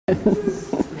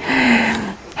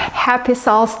Happy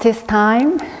solstice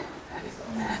time.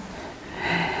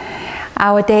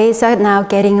 Our days are now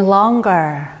getting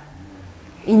longer,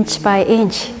 inch by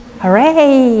inch.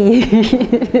 Hooray!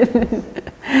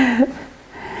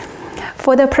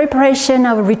 For the preparation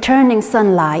of returning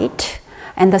sunlight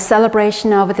and the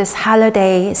celebration of this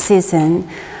holiday season,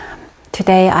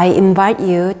 today I invite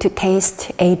you to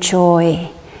taste a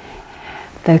joy.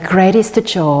 The greatest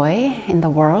joy in the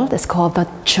world is called the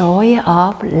joy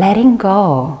of letting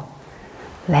go.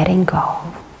 Letting go.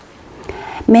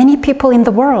 Many people in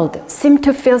the world seem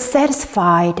to feel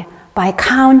satisfied by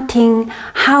counting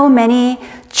how many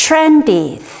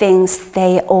trendy things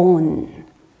they own.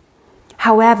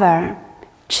 However,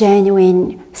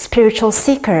 genuine spiritual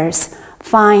seekers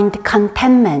find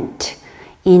contentment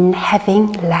in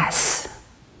having less.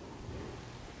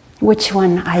 Which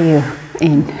one are you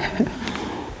in?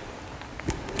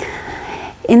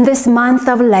 In this month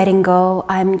of letting go,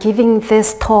 I'm giving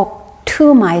this talk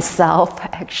to myself,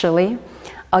 actually,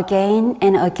 again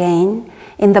and again,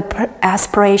 in the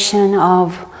aspiration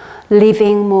of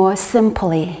living more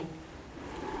simply.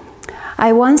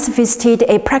 I once visited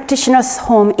a practitioner's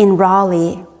home in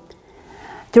Raleigh.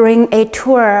 During a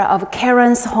tour of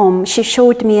Karen's home, she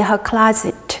showed me her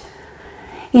closet.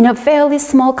 In a fairly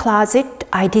small closet,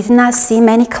 I did not see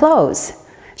many clothes.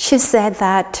 She said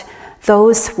that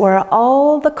those were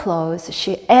all the clothes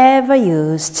she ever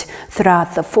used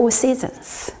throughout the 4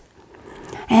 seasons.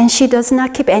 And she does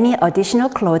not keep any additional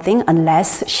clothing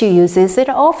unless she uses it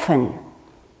often.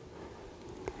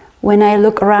 When I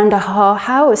look around her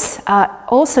house, I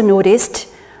also noticed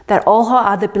that all her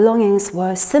other belongings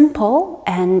were simple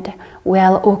and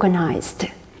well organized.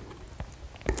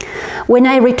 When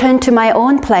I returned to my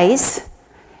own place,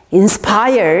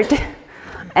 inspired,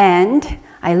 and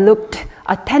I looked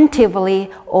attentively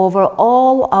over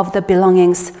all of the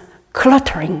belongings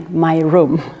cluttering my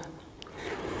room.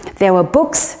 There were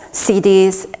books,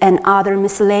 CDs, and other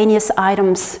miscellaneous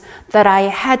items that I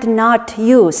had not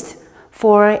used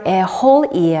for a whole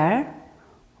year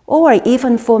or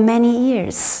even for many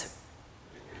years.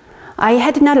 I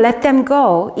had not let them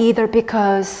go either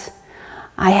because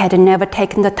I had never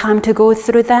taken the time to go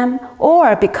through them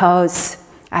or because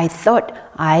I thought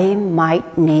I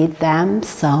might need them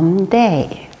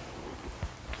someday.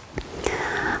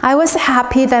 I was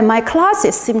happy that my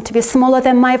closet seemed to be smaller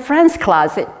than my friend's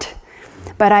closet,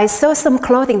 but I saw some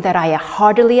clothing that I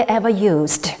hardly ever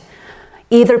used,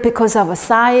 either because of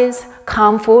size,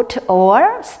 comfort,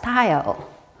 or style.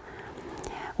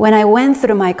 When I went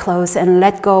through my clothes and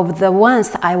let go of the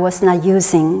ones I was not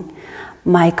using,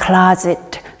 my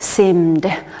closet seemed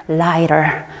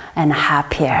lighter and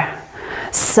happier.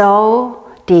 So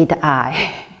did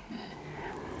I.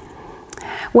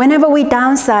 Whenever we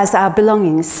downsize our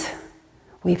belongings,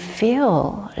 we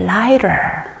feel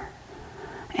lighter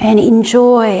and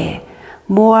enjoy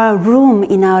more room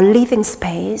in our living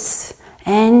space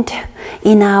and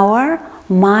in our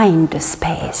mind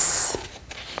space.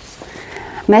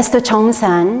 Master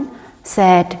Chongsan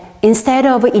said, instead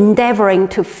of endeavoring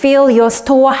to fill your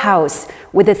storehouse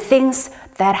with the things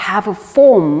that have a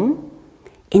form,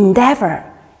 endeavor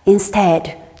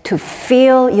instead to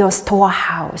fill your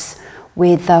storehouse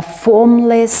with the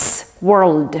formless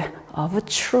world of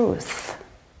truth.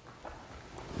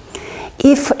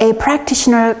 If a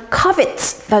practitioner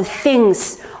covets the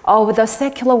things of the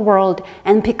secular world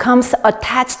and becomes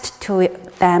attached to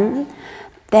them,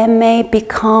 they may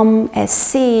become a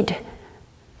seed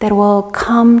that will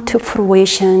come to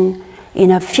fruition in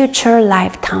a future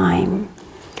lifetime.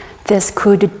 This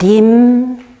could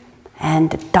dim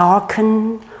and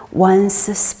darken one's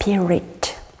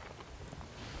spirit.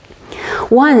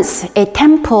 Once, a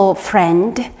temple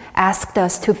friend asked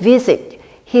us to visit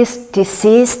his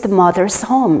deceased mother's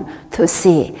home to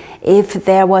see if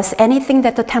there was anything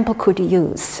that the temple could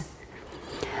use.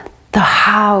 The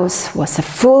house was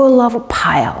full of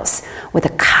piles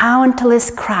with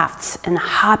countless crafts and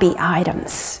hobby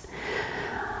items.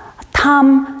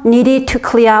 Tom needed to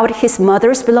clear out his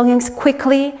mother's belongings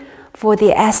quickly for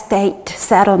the estate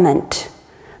settlement,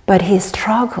 but he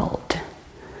struggled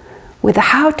with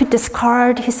how to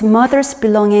discard his mother's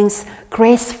belongings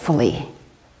gracefully.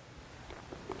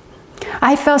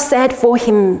 I felt sad for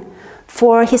him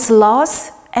for his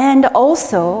loss and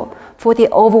also for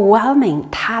the overwhelming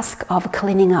task of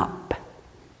cleaning up.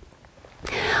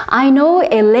 I know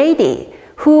a lady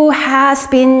who has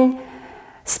been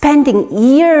spending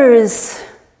years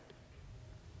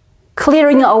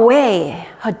clearing away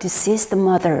her deceased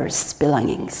mother's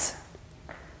belongings.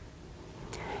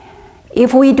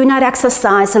 If we do not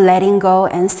exercise letting go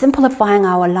and simplifying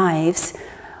our lives,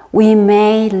 we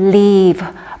may leave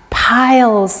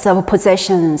piles of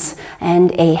possessions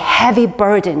and a heavy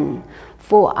burden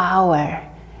for our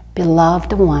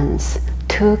beloved ones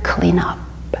to clean up.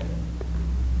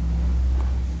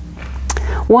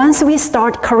 Once we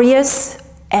start careers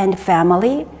and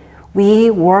family, we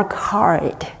work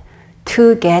hard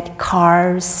to get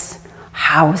cars,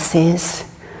 houses,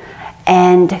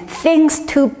 and things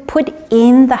to put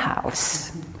in the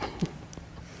house.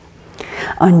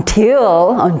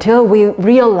 Until we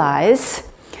realize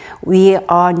we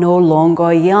are no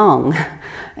longer young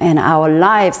and our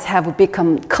lives have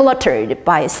become cluttered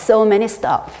by so many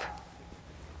stuff.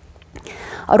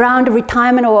 Around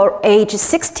retirement or age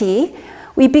 60,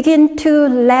 we begin to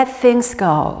let things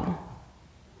go.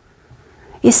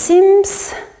 It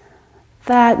seems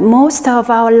that most of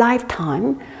our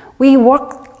lifetime, we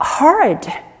work hard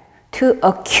to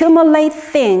accumulate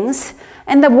things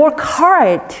and then work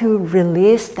hard to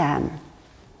release them.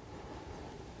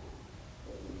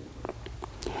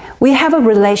 We have a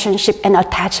relationship and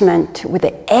attachment with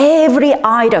every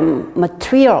item,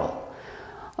 material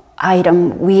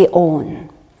item we own.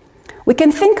 We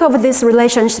can think of these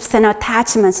relationships and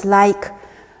attachments like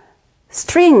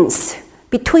strings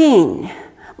between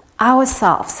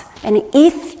ourselves and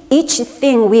each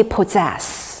thing we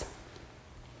possess.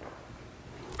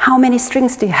 How many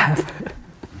strings do you have?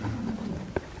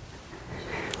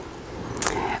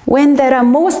 When there are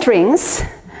more strings,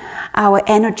 our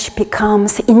energy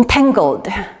becomes entangled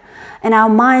and our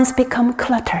minds become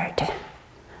cluttered.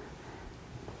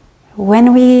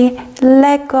 When we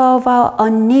let go of our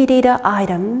unneeded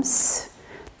items,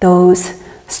 those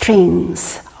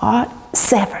strings are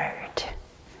severed.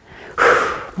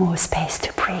 More space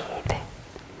to breathe.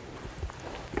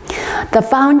 The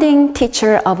founding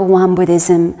teacher of Won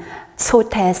Buddhism,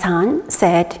 Sotaesan,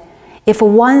 said, if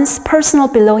one's personal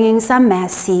belongings are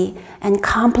messy and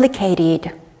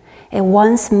complicated,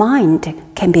 one's mind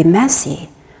can be messy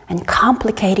and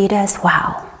complicated as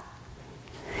well.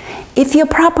 If your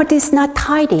property is not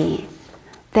tidy,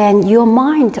 then your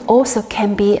mind also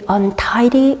can be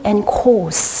untidy and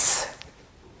coarse.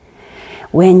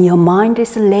 When your mind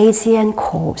is lazy and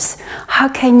coarse, how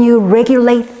can you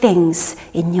regulate things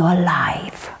in your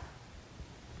life?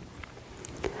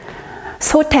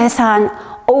 Sotaesan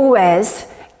always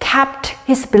kept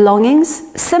his belongings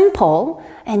simple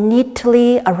and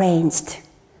neatly arranged,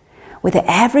 with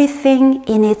everything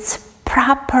in its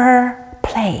proper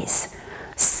place,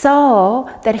 so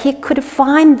that he could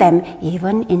find them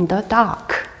even in the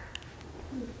dark.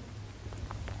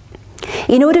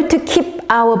 In order to keep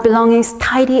our belongings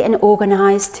tidy and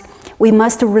organized, we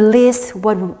must release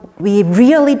what we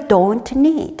really don't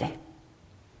need.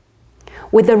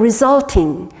 With the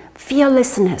resulting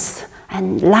fearlessness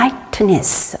and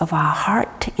lightness of our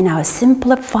heart in our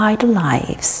simplified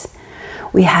lives,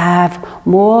 we have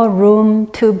more room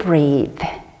to breathe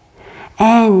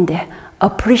and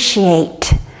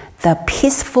appreciate the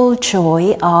peaceful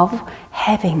joy of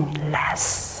having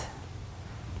less.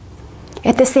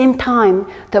 At the same time,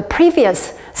 the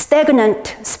previous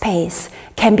stagnant space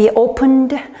can be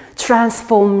opened,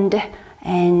 transformed,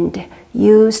 and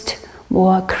used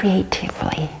more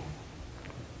creatively.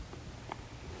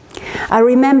 I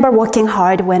remember working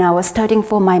hard when I was studying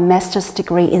for my master's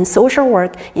degree in social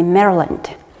work in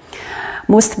Maryland.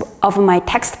 Most of my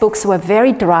textbooks were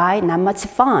very dry, not much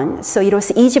fun, so it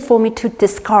was easy for me to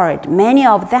discard many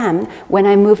of them when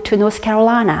I moved to North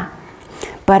Carolina.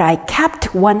 But I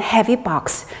kept one heavy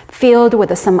box filled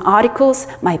with some articles,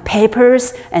 my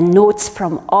papers, and notes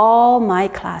from all my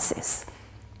classes.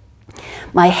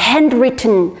 My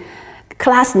handwritten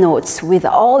class notes with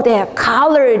all their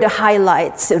colored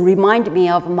highlights remind me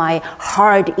of my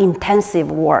hard,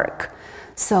 intensive work.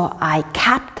 So I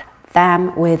kept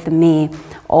them with me,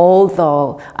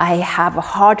 although I have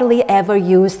hardly ever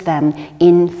used them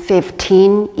in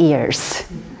 15 years.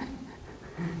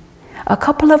 A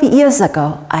couple of years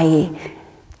ago, I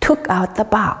took out the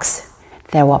box.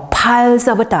 There were piles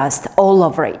of dust all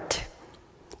over it.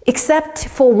 Except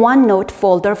for one note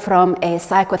folder from a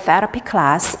psychotherapy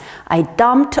class, I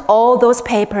dumped all those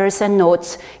papers and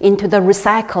notes into the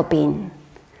recycle bin.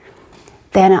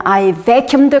 Then I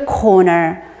vacuumed the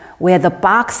corner where the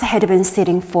box had been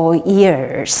sitting for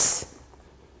years.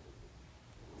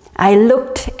 I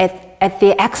looked at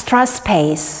the extra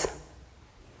space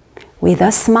with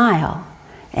a smile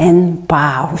and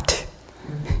bowed.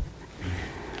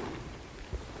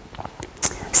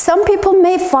 Some people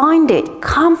may find it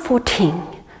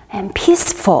comforting and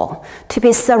peaceful to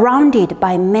be surrounded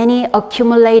by many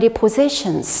accumulated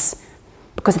possessions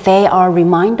because they are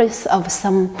reminders of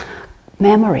some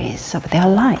memories of their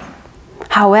life.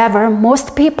 However,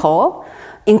 most people,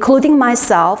 including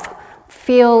myself,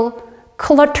 feel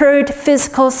cluttered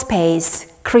physical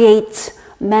space creates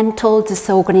mental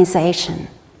disorganization.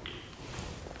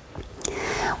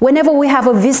 Whenever we have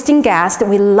a visiting guest,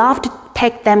 we love to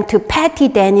take them to Patty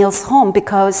Daniels' home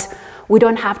because we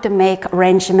don't have to make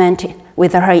arrangement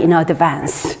with her in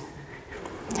advance.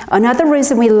 Another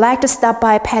reason we like to stop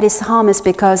by Patty's home is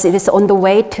because it is on the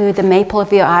way to the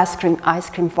Mapleview ice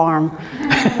cream farm.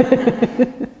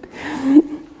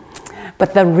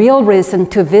 But the real reason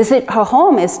to visit her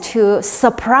home is to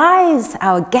surprise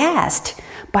our guest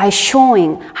by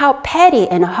showing how Patty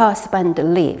and her husband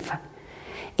live.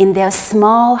 In their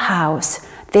small house,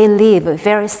 they live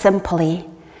very simply.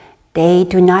 They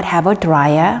do not have a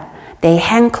dryer. They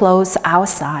hang clothes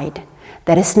outside.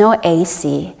 There is no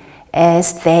AC,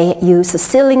 as they use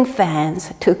ceiling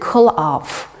fans to cool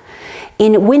off.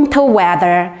 In winter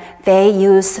weather, they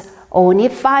use only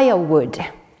firewood.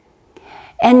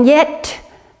 And yet,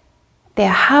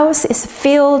 their house is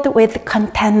filled with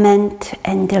contentment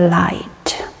and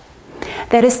delight.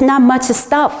 There is not much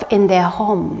stuff in their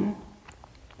home.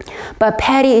 But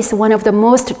Patty is one of the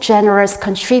most generous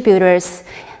contributors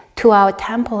to our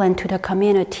temple and to the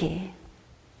community.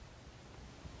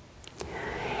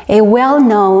 A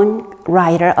well-known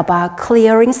writer about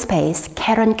clearing space,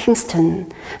 Karen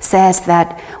Kingston, says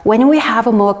that when we have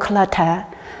more clutter,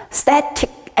 static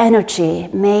energy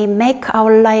may make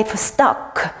our life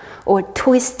stuck or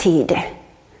twisted.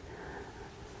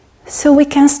 So we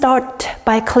can start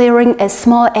by clearing a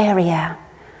small area.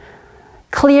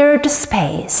 Cleared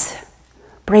space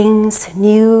brings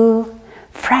new,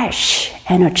 fresh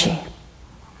energy.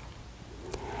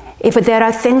 If there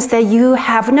are things that you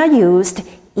have not used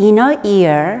in a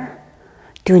year,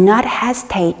 do not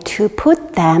hesitate to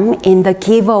put them in the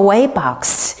giveaway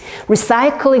box,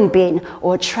 recycling bin,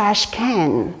 or trash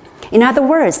can. In other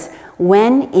words,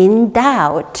 when in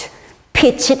doubt,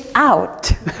 pitch it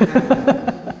out.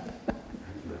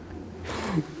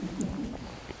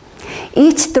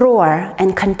 Each drawer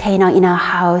and container in our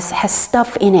house has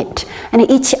stuff in it, and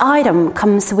each item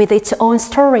comes with its own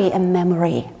story and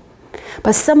memory.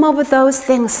 But some of those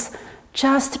things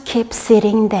just keep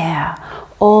sitting there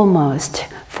almost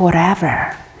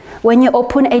forever. When you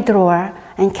open a drawer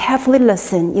and carefully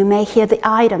listen, you may hear the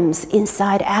items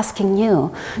inside asking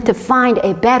you to find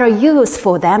a better use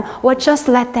for them or just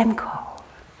let them go.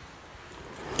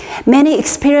 Many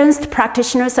experienced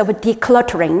practitioners of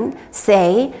decluttering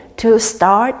say to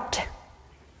start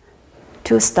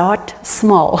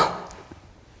small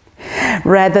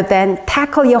rather than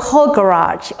tackle your whole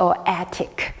garage or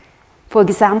attic. For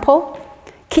example,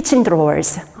 kitchen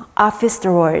drawers, office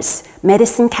drawers,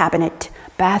 medicine cabinet,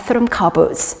 bathroom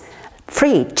cupboards,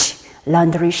 fridge,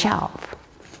 laundry shelf.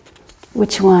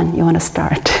 Which one you want to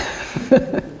start?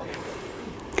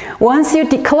 Once you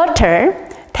declutter,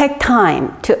 take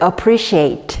time to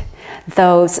appreciate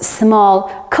those small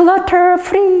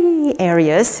clutter-free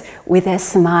areas with a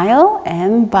smile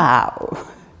and bow.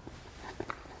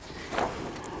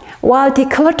 While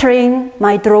decluttering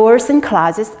my drawers and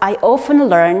closets, I often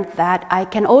learned that I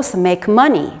can also make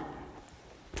money.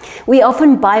 We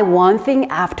often buy one thing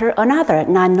after another,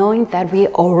 not knowing that we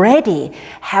already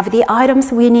have the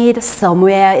items we need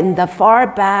somewhere in the far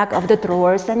back of the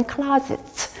drawers and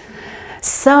closets.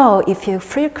 So if you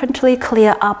frequently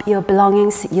clear up your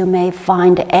belongings, you may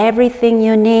find everything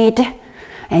you need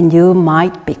and you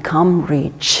might become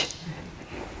rich.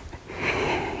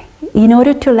 In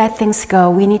order to let things go,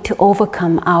 we need to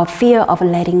overcome our fear of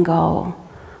letting go.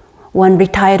 One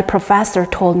retired professor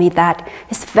told me that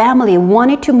his family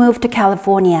wanted to move to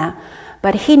California,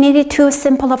 but he needed to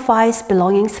simplify his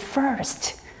belongings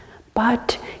first.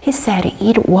 But he said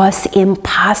it was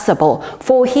impossible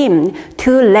for him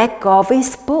to let go of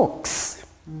his books.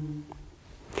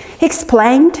 He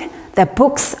explained that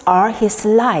books are his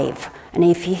life, and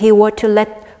if he were to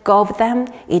let go of them,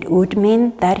 it would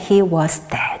mean that he was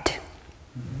dead.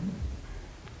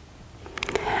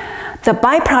 The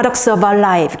byproducts of our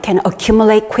life can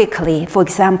accumulate quickly. For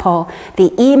example,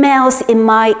 the emails in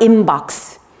my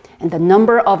inbox and the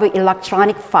number of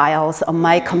electronic files on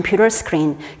my computer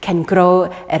screen can grow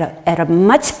at a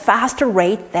much faster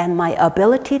rate than my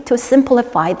ability to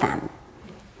simplify them.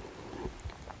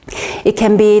 It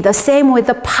can be the same with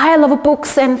the pile of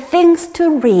books and things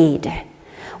to read.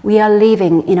 We are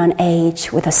living in an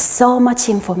age with so much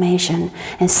information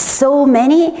and so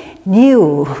many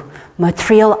new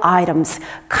material items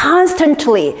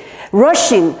constantly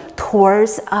rushing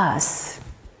towards us.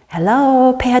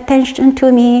 Hello, pay attention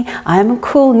to me. I'm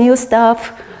cool, new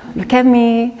stuff. Look at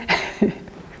me.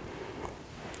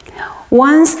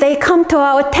 Once they come to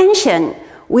our attention,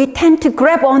 tend to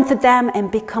grab onto them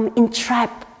and become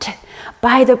entrapped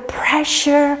by the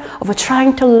pressure of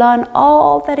trying to learn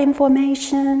all that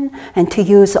information and to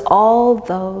use all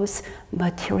those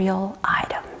material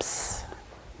items.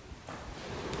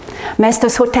 Master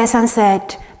Sotaesan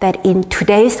said that in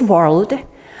today's world,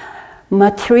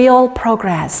 material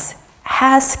progress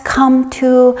has come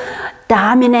to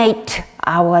dominate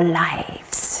our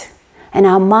lives, and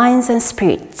our minds and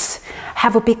spirits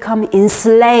have become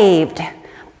enslaved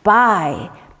by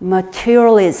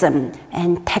materialism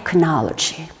and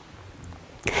technology.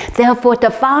 Therefore, the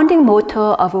founding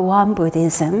motto of Won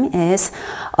Buddhism is,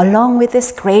 along with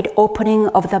this great opening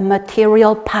of the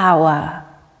material power,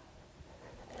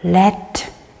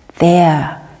 let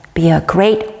there be a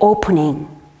great opening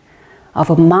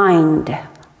of mind,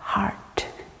 heart,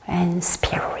 and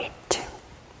spirit.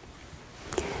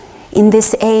 In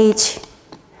this age,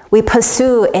 we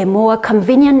pursue a more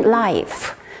convenient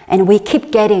life, and we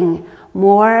keep getting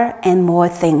more and more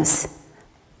things.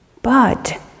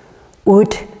 But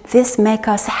would this make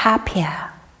us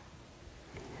happier?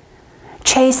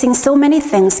 Chasing so many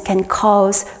things can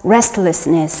cause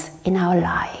restlessness in our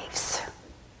lives.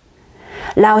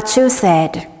 Lao Tzu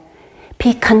said,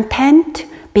 be content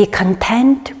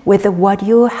with what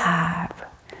you have.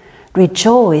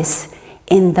 Rejoice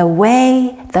in the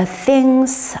way the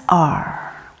things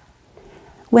are.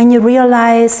 When you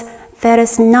realize there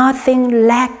is nothing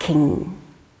lacking,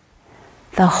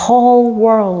 the whole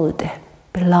world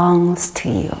belongs to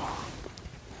you.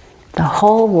 The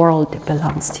whole world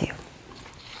belongs to you.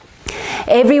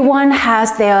 Everyone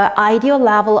has their ideal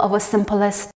level of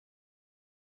simplicity.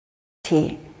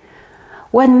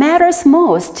 What matters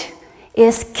most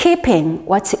is keeping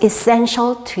what's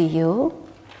essential to you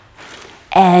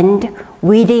and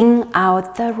weeding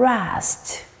out the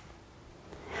rest.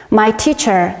 My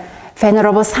teacher,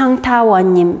 Venerable Sangta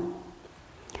Wonnim,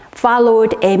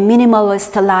 followed a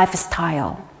minimalist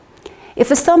lifestyle. If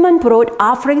someone brought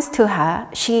offerings to her,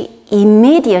 she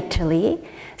immediately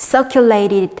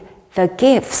circulated the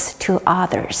gifts to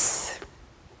others.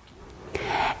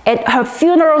 At her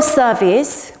funeral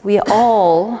service, we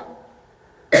all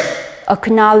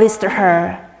acknowledged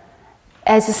her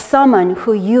as someone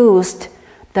who used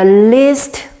the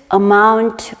least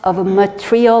amount of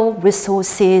material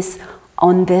resources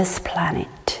on this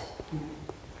planet.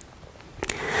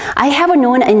 I have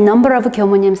known a number of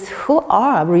Gyomunyams who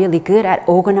are really good at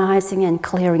organizing and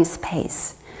clearing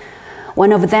space.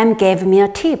 One of them gave me a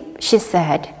tip. She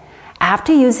said,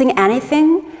 after using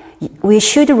anything, we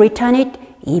should return it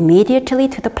immediately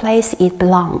to the place it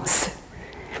belongs.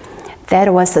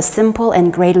 That was a simple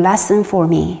and great lesson for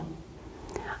me.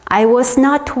 I was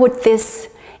not taught this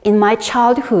in my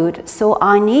childhood, so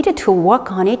I needed to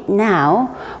work on it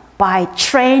now by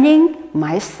training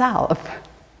myself.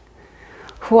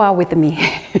 Who are with me?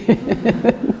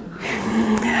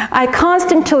 I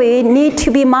constantly need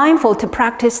to be mindful to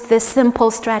practice this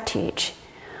simple strategy.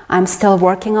 I'm still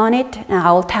working on it, and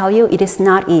I will tell you it is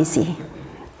not easy.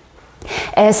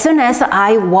 As soon as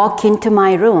I walk into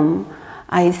my room,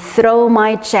 I throw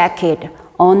my jacket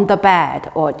on the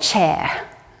bed or chair.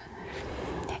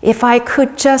 If I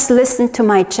could just listen to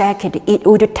my jacket, it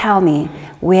would tell me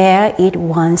where it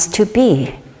wants to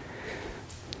be.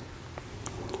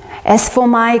 As for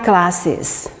my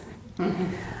glasses,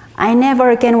 I never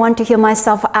again want to hear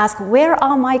myself ask, where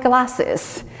are my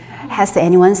glasses? Has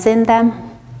anyone seen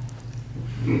them?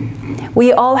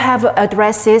 We all have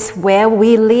addresses where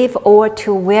we live or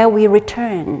to where we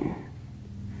return.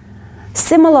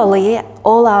 Similarly,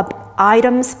 all our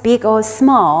items, big or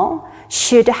small,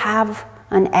 should have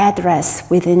an address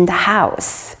within the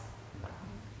house.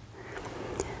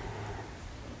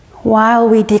 While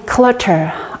we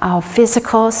declutter our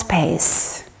physical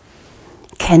space,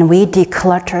 can we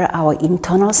declutter our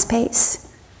internal space?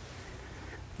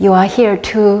 You are here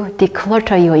to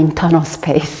declutter your internal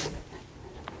space.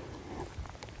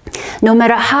 No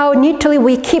matter how neatly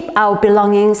we keep our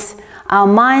belongings, our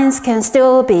minds can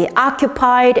still be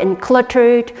occupied and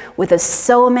cluttered with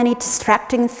so many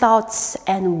distracting thoughts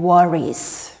and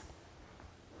worries.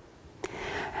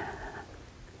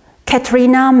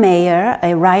 Katrina Mayer,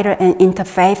 a writer and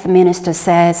interfaith minister,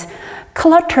 says,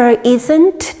 clutter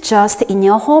isn't just in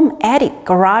your home, attic,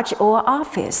 garage, or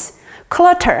office.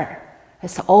 Clutter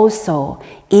is also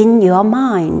in your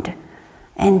mind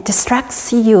and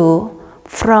distracts you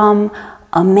from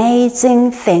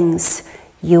amazing things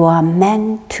you are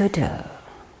meant to do.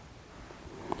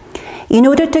 In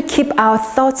order to keep our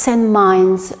thoughts and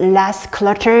minds less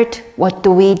cluttered, what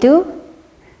do?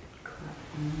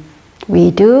 We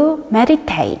do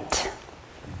meditate.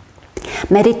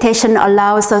 Meditation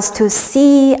allows us to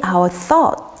see our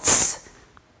thoughts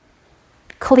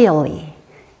clearly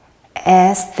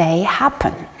as they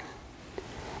happen,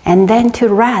 and then to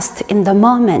rest in the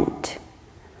moment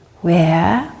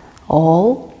where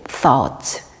all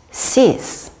thoughts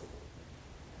cease.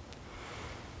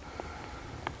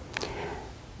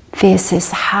 This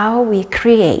is how we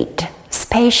create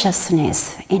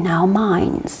spaciousness in our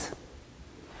minds.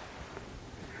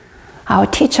 Our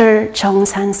teacher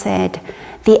Chongsan said,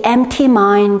 "The empty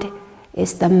mind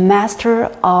is the master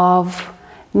of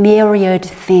myriad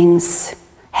things.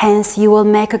 Hence, you will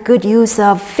make a good use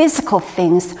of physical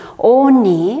things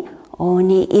only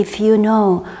if you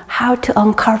know how to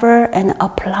uncover and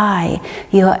apply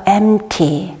your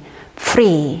empty,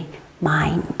 free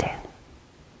mind."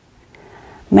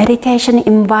 Meditation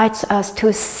invites us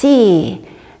to see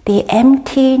the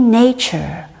empty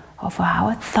nature of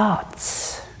our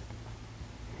thoughts.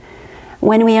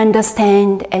 When we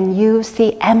understand and use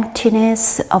the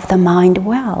emptiness of the mind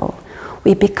well,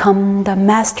 we become the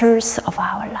masters of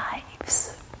our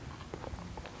lives.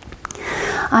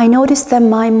 I notice that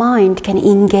my mind can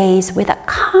engage with a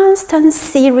constant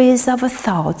series of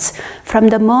thoughts from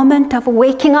the moment of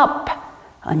waking up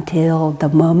until the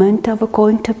moment of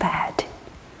going to bed.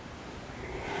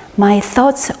 My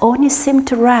thoughts only seem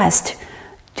to rest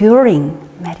during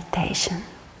meditation.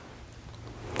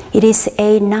 It is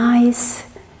a nice,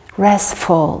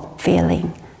 restful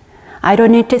feeling. I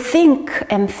don't need to think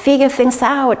and figure things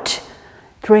out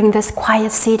during this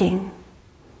quiet sitting.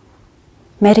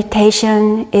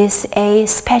 Meditation is a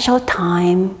special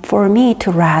time for me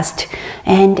to rest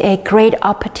and a great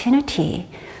opportunity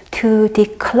to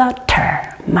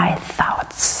declutter my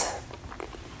thoughts.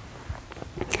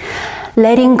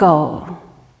 Letting go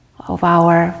of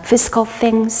our physical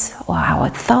things or our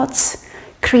thoughts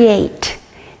create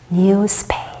new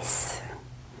space.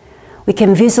 We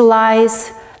can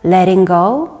visualize letting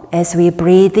go as we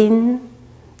breathe in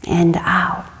and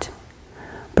out.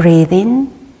 Breathe in,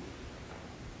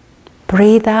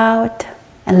 breathe out,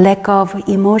 and let go of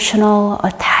emotional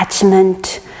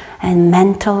attachment and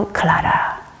mental clutter.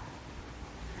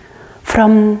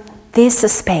 From this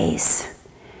space,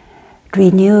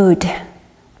 renewed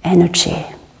energy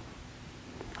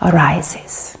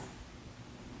arises.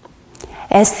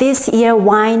 As this year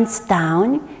winds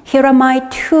down, here are my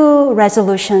 2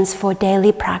 resolutions for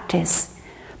daily practice.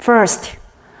 First,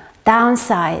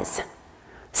 downsize,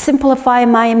 simplify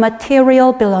my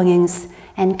material belongings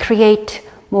and create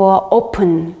more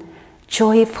open,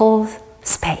 joyful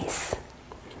space.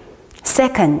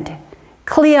 Second,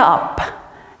 clear up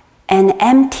and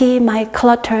empty my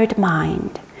cluttered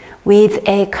mind with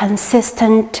a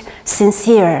consistent,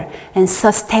 sincere, and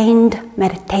sustained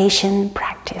meditation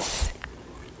practice.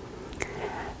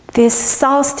 This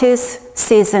solstice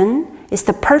season is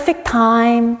the perfect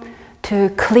time to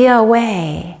clear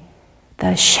away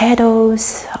the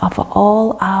shadows of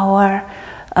all our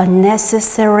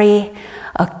unnecessary,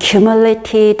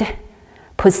 accumulated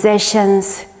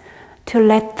possessions, to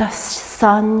let the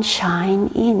sun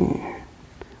shine in.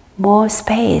 More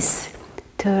space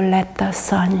to let the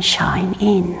sun shine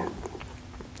in.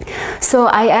 So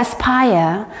I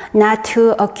aspire not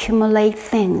to accumulate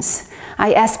things.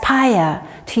 I aspire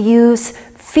to use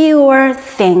fewer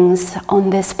things on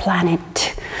this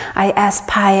planet. I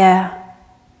aspire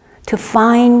to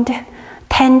find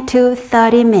 10 to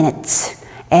 30 minutes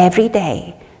every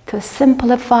day to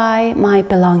simplify my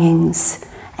belongings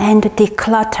and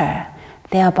declutter,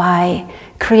 thereby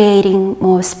creating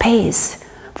more space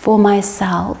for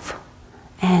myself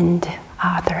and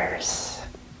others.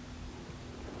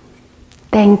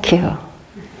 Thank you.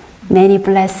 Many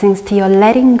blessings to your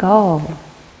letting go,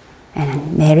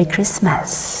 and Merry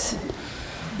Christmas.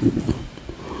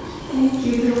 Thank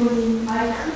you.